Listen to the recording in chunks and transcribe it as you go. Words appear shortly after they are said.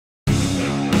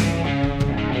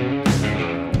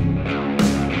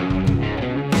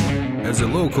As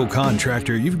a local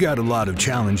contractor, you've got a lot of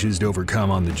challenges to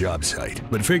overcome on the job site,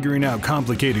 but figuring out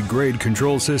complicated grade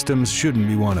control systems shouldn't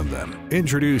be one of them.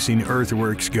 Introducing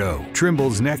Earthworks GO,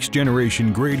 Trimble's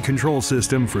next-generation grade control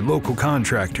system for local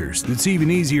contractors that's even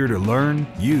easier to learn,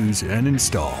 use, and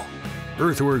install.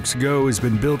 Earthworks GO has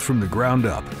been built from the ground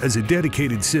up as a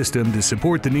dedicated system to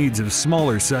support the needs of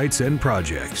smaller sites and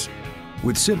projects.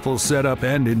 With simple setup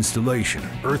and installation,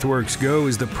 Earthworks GO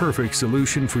is the perfect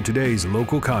solution for today's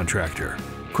local contractor.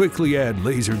 Quickly add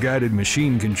laser-guided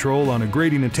machine control on a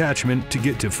grading attachment to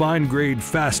get to fine grade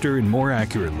faster and more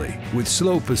accurately. With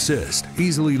Slope Assist,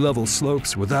 easily level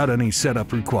slopes without any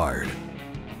setup required.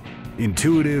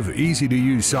 Intuitive,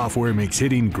 easy-to-use software makes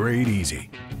hitting grade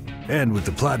easy. And with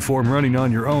the platform running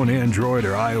on your own Android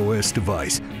or iOS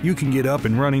device, you can get up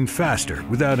and running faster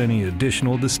without any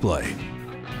additional display.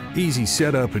 Easy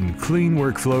setup and clean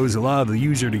workflows allow the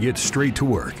user to get straight to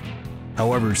work.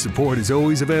 However, support is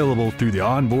always available through the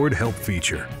onboard help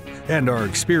feature. And our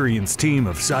experienced team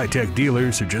of SciTech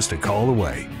dealers are just a call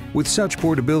away. With such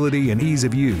portability and ease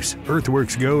of use,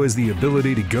 Earthworks GO has the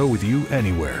ability to go with you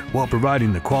anywhere while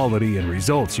providing the quality and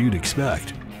results you'd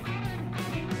expect.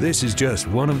 This is just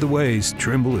one of the ways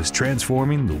Trimble is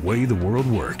transforming the way the world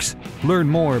works. Learn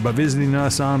more by visiting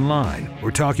us online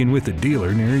or talking with a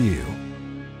dealer near you.